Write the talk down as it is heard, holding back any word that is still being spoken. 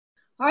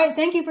All right,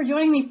 thank you for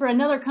joining me for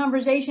another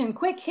conversation.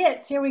 Quick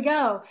hits, here we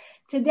go.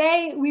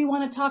 Today, we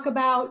want to talk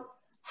about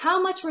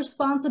how much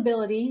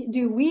responsibility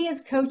do we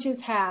as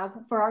coaches have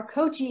for our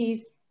coachees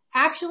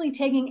actually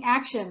taking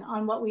action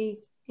on what we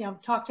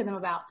talk to them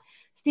about.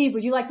 Steve,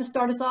 would you like to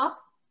start us off?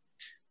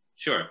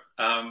 Sure.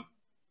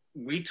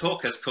 We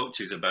talk as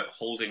coaches about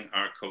holding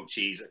our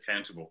coachees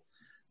accountable.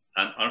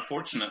 And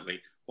unfortunately,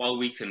 while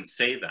we can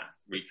say that,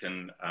 we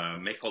can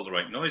make all the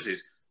right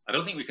noises, I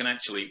don't think we can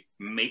actually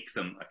make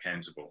them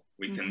accountable.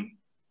 We can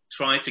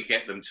try to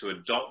get them to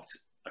adopt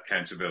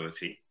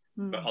accountability,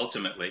 but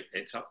ultimately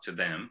it's up to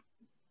them.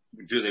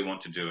 Do they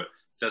want to do it?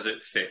 Does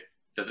it fit?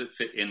 Does it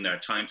fit in their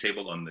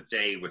timetable on the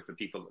day with the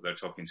people that they're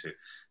talking to?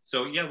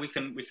 So yeah, we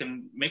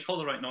can make all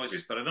the right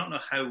noises, but I don't know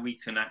how we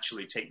can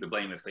actually take the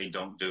blame if they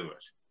don't do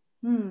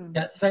it.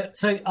 Yeah,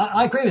 so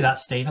I agree with that,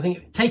 Steve. I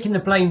think taking the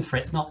blame for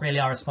it's not really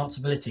our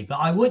responsibility, but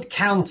I would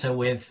counter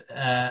with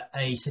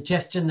a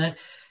suggestion that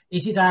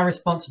is it our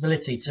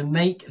responsibility to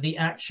make the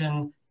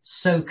action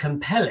so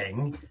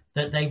compelling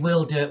that they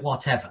will do it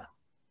whatever?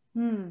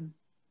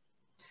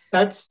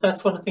 That's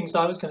one of the things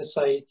I was going to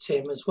say,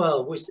 Tim, as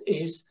well,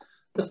 is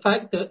the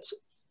fact that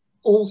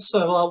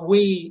also are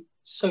we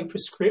so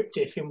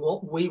prescriptive in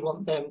what we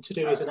want them to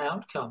do as an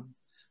outcome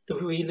that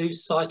we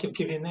lose sight of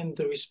giving them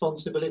the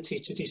responsibility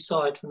to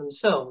decide for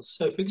themselves.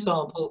 So, for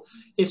example,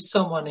 if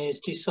someone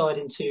is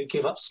deciding to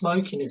give up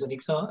smoking as an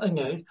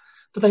example,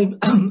 but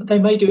they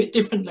may do it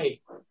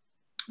differently.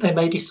 They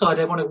may decide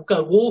they want to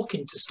go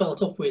walking to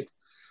start off with.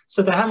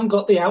 So they haven't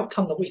got the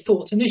outcome that we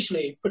thought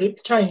initially, but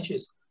it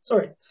changes.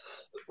 Sorry.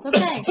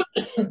 Okay.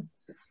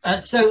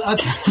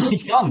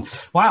 He's gone.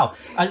 Wow.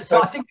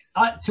 So I think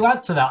to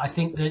add to that, I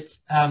think that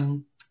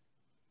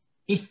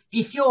if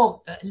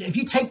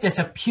you take this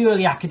a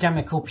purely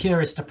academical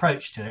purist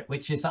approach to it,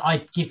 which is that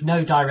I give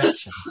no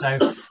direction,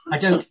 so I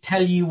don't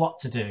tell you what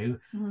to do,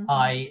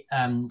 I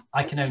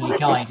can only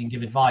guide and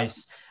give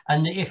advice.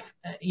 And if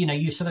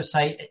you sort of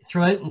say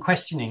through open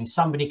questioning,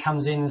 somebody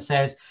comes in and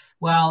says,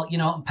 well,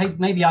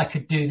 maybe I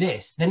could do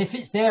this, then if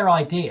it's their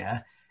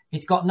idea,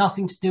 it's got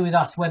nothing to do with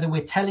us whether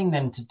we're telling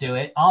them to do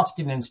it,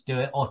 asking them to do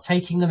it, or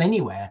taking them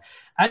anywhere.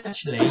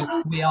 Actually,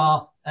 we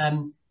are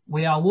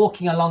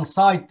walking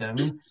alongside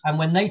them, and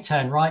when they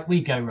turn right,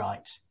 we go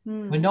right.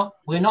 We're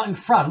not in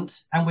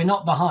front, and we're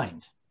not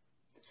behind.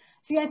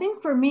 See, I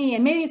think for me,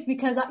 and maybe it's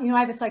because I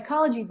have a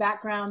psychology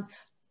background.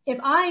 If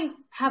I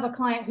have a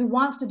client who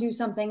wants to do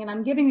something and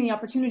I'm giving them the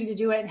opportunity to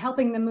do it and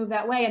helping them move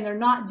that way, and they're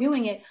not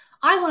doing it,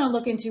 I want to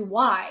look into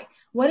why.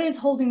 What is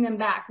holding them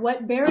back?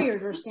 What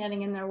barriers are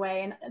standing in their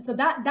way? And so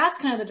that's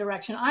kind of the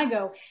direction I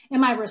go.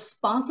 Am I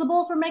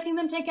responsible for making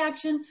them take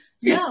action?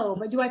 No,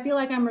 but do I feel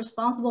like I'm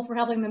responsible for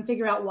helping them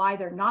figure out why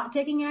they're not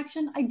taking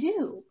action? I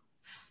do.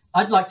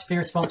 I'd like to be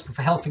responsible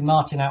for helping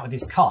Martin out with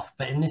his cough,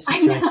 but in this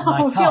situation,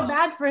 I feel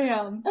bad for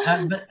him.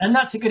 And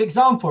that's a good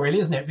example, really,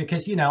 isn't it?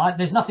 Because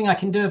there's nothing I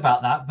can do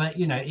about that. But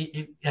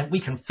we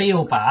can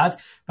feel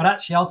bad, but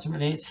actually,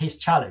 ultimately, it's his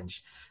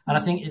challenge. And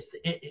I think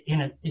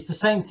it's the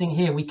same thing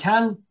here. We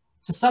can,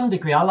 to some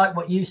degree, I like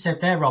what you said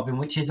there, Robin,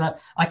 which is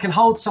I can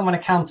hold someone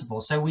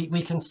accountable. So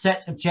we can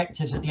set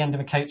objectives at the end of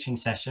a coaching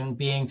session,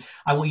 being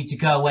I want you to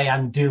go away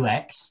and do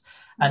X.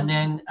 And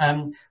then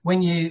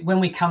when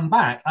we come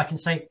back, I can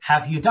say,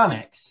 have you done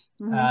X?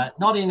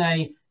 Not in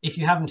a, if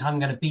you haven't, I'm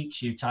going to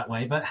beat you type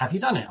way, but have you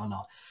done it or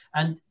not?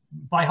 And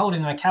by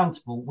holding them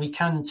accountable, we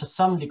can, to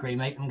some degree,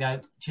 make them go,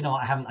 do you know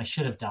what, I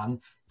should have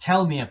done.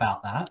 Tell me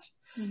about that.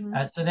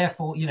 So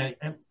therefore,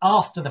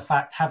 after the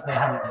fact, haven't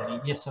they,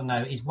 yes or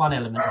no, is one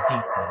element of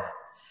detail.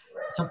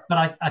 So,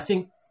 but I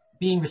think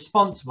being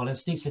responsible,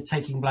 as Steve said,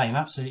 taking blame,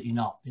 absolutely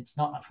not. It's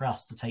not for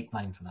us to take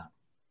blame for that.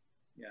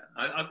 Yeah,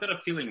 I've got a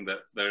feeling that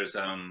there's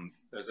a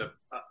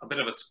bit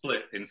of a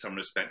split in some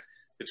respects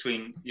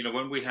between,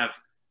 when we have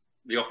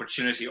the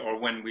opportunity or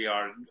when we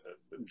are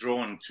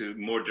drawn to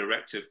more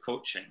directive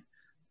coaching,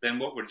 then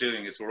what we're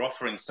doing is we're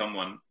offering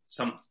someone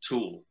some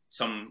tool,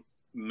 some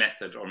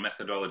method or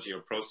methodology or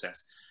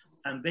process,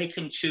 and they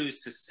can choose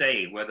to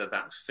say whether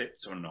that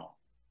fits or not.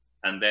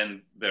 And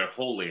then they're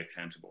wholly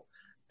accountable.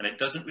 And it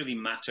doesn't really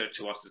matter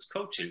to us as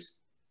coaches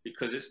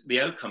because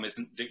the outcome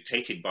isn't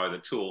dictated by the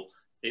tool.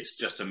 It's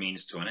just a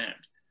means to an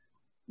end.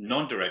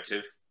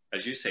 Non-directive,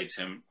 as you say,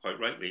 Tim, quite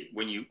rightly,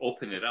 when you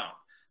open it up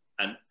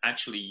and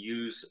actually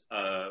use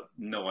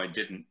no, I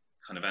didn't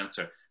kind of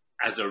answer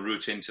as a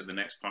route into the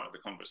next part of the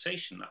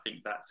conversation, I think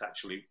that's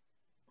actually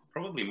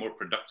probably more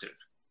productive.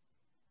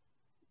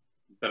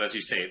 But as you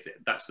say,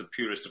 that's the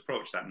purest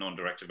approach, that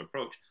non-directive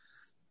approach.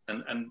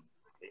 And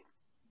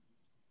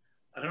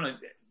I don't know,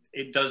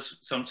 it does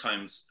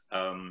sometimes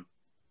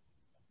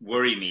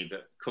worry me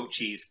that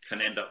coachees can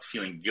end up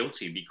feeling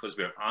guilty because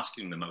we're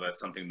asking them about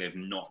something they've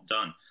not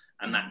done.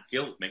 And that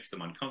guilt makes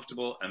them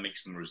uncomfortable and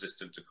makes them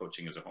resistant to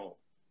coaching as a whole.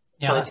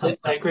 Yeah,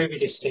 I agree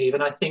with you, Steve.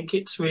 And I think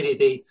it's really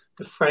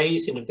the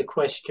phrasing of the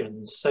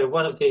questions. So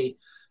one of the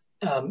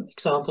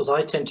examples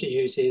I tend to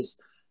use is,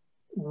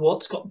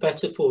 what's got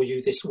better for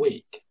you this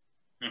week?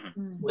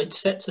 which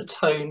sets a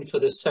tone for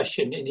the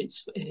session in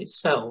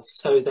itself,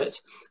 so that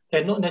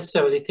they're not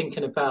necessarily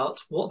thinking about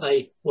what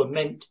they were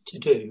meant to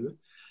do.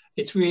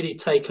 It's really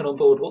taken on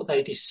board what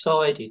they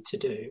decided to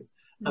do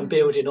and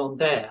building on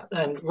there.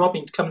 And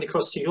Robin, coming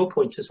across to your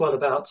point as well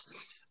about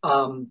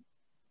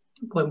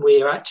when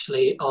we are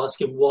actually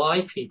asking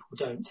why people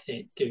don't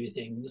do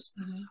things,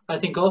 I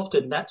think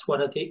often that's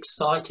one of the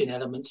exciting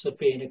elements of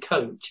being a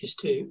coach, is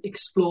to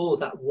explore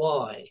that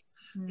why.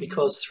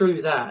 Because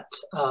through that,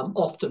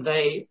 often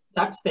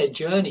that's their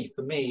journey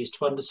for me, is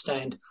to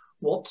understand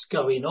what's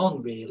going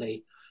on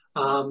really.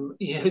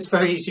 It's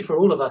very easy for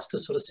all of us to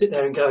sort of sit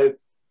there and go,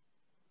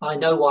 I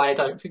know why I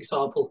don't, for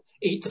example,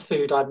 eat the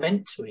food I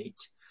meant to eat.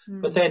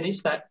 But then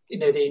it's that,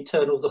 the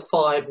internal, the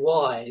 5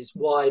 whys.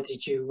 Why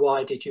did you?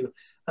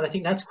 And I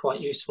think that's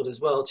quite useful as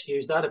well, to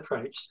use that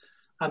approach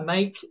and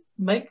make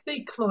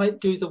the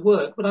client do the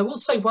work. But I will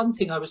say one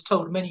thing I was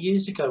told many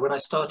years ago when I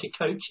started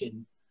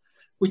coaching,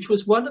 which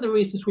was one of the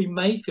reasons we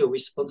may feel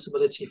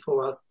responsibility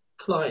for our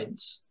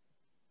clients.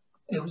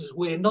 It was,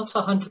 we're not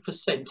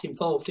 100%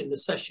 involved in the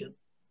session.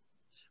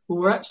 We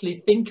were actually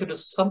thinking of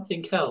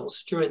something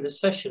else during the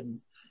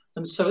session.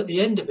 And so at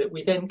the end of it,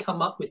 we then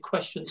come up with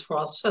questions for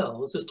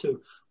ourselves as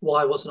to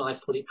why wasn't I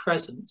fully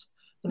present?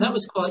 And that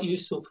was quite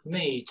useful for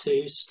me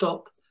to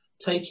stop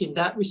taking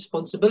that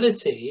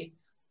responsibility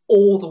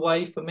all the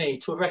way for me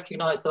to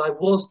recognize that I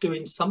was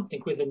doing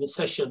something within the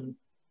session,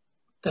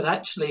 that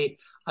actually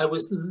I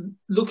was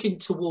looking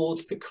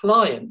towards the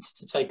client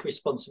to take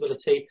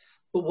responsibility,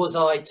 but was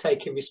I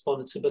taking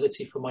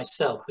responsibility for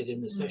myself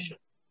within the session?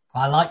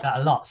 I like that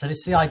a lot. So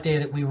it's the idea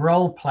that we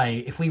role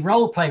play. If we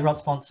role play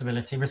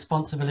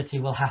responsibility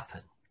will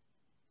happen.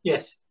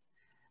 Yes.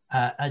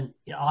 And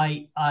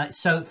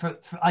so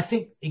I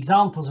think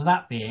examples of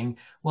that being,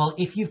 well,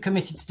 if you've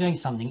committed to doing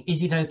something,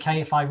 is it okay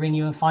if I ring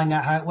you and find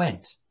out how it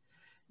went?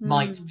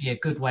 Might be a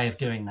good way of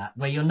doing that,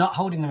 where you're not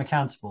holding them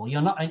accountable.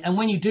 You're not, and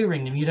when you do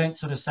ring them, you don't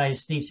sort of say,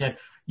 as Steve said,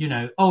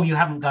 oh, you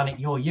haven't done it,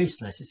 you're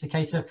useless. It's a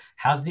case of,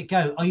 how did it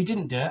go? Oh, you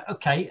didn't do it.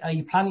 Okay, are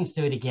you planning to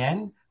do it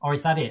again? Or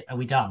is that it? Are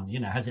we done?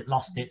 Has it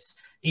lost its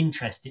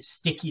interest, its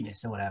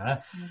stickiness or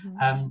whatever?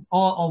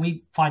 Or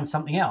we find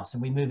something else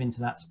and we move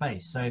into that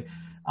space. So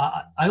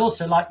I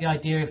also like the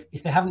idea of,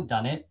 if they haven't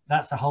done it,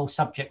 that's a whole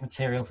subject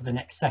material for the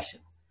next session.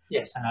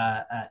 Yes.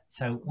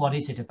 So what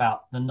is it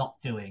about the not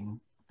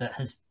doing that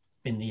has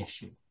been the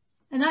issue?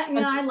 And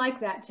I like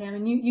that, Tim,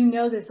 and you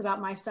know this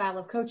about my style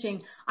of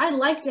coaching. I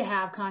like to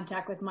have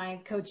contact with my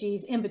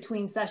coachees in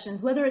between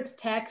sessions, whether it's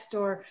text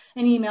or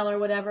an email or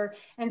whatever.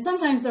 And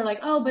sometimes they're like,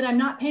 oh, but I'm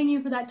not paying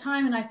you for that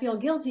time and I feel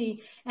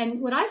guilty.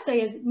 And what I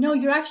say is, no,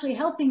 you're actually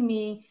helping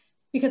me,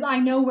 because I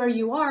know where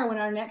you are when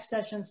our next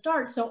session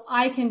starts, so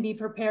I can be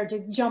prepared to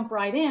jump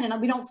right in.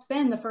 And we don't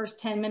spend the first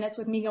 10 minutes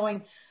with me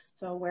going,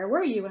 so where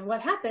were you and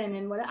what happened?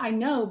 And what I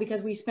know,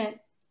 because we spent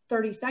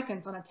 30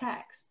 seconds on a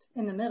text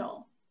in the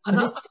middle. And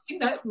I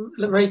think that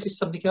raises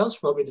something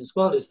else, Robin, as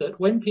well, is that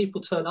when people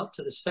turn up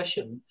to the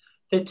session,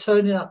 they're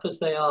turning up as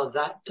they are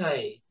that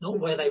day, not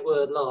where they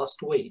were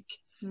last week.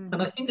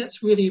 And I think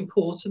that's really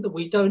important, that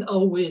we don't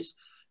always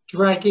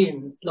drag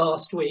in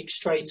last week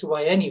straight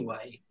away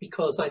anyway,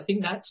 because I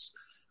think that's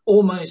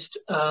almost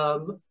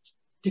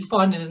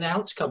defining an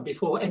outcome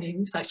before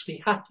anything's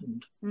actually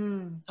happened.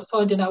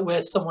 Finding out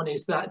where someone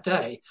is that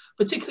day,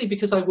 particularly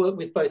because I work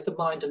with both the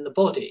mind and the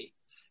body.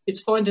 It's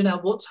finding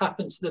out what's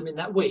happened to them in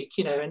that week,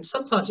 and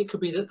sometimes it could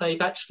be that they've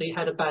actually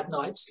had a bad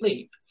night's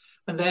sleep,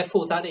 and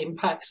therefore that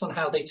impacts on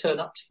how they turn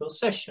up to your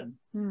session.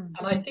 And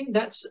I think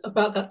that's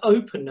about that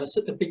openness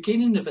at the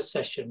beginning of a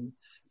session,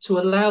 to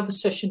allow the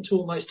session to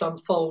almost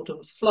unfold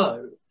and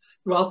flow,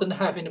 rather than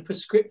having a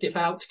prescriptive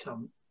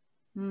outcome.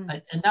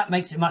 And that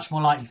makes it much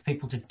more likely for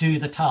people to do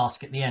the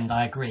task at the end.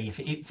 I agree.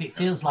 If it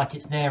feels like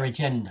it's their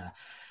agenda.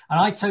 And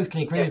I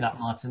totally agree with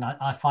that, Martin.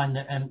 I find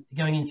that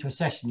going into a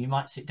session, you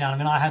might sit down. I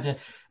mean, I had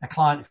a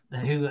client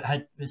who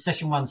had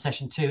session 1,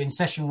 session 2. In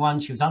session 1,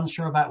 she was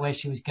unsure about where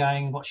she was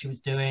going, what she was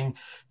doing.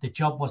 The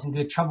job wasn't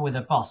good, trouble with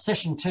her boss.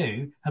 Session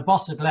 2, her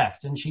boss had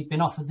left and she'd been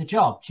offered the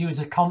job. She was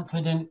a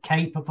confident,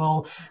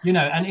 capable,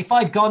 and if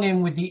I'd gone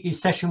in with the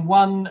session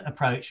 1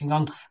 approach and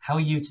gone, how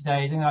are you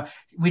today?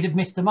 We'd have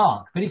missed the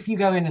mark. But if you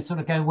go in and sort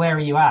of go, where are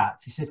you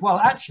at? He says, well,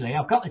 actually,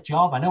 I've got the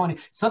job. I know.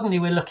 Suddenly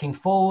we're looking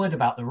forward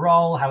about the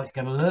role, how it's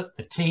going to look,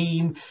 the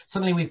team.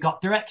 Suddenly we've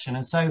got direction.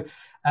 And so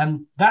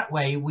that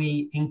way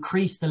we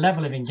increase the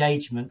level of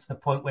engagement to the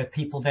point where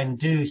people then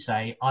do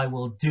say, I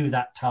will do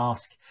that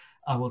task,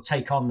 I will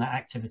take on that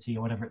activity,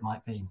 or whatever it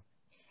might be.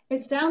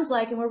 It sounds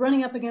like, and we're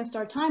running up against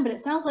our time, but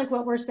it sounds like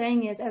what we're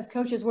saying is, as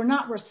coaches, we're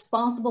not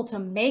responsible to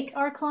make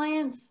our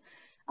clients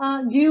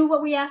do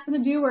what we ask them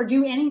to do or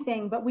do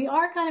anything, but we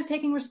are kind of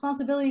taking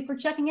responsibility for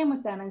checking in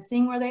with them and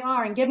seeing where they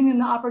are and giving them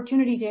the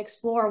opportunity to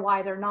explore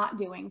why they're not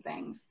doing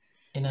things.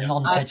 In a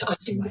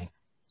non-judgmental way.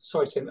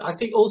 Sorry, Tim. I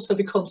think also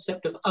the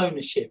concept of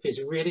ownership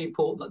is really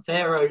important, that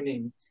they're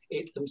owning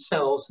it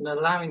themselves and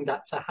allowing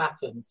that to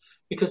happen.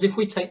 Because if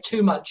we take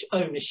too much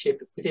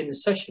ownership within the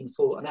session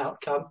for an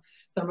outcome,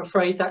 then I'm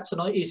afraid that's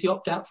an easy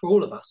opt-out for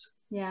all of us.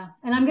 Yeah.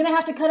 And I'm going to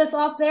have to cut us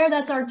off there.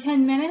 That's our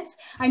 10 minutes.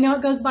 I know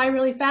it goes by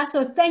really fast.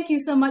 So thank you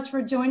so much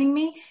for joining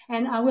me.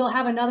 And we'll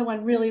have another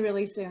one really,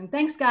 really soon.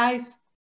 Thanks, guys.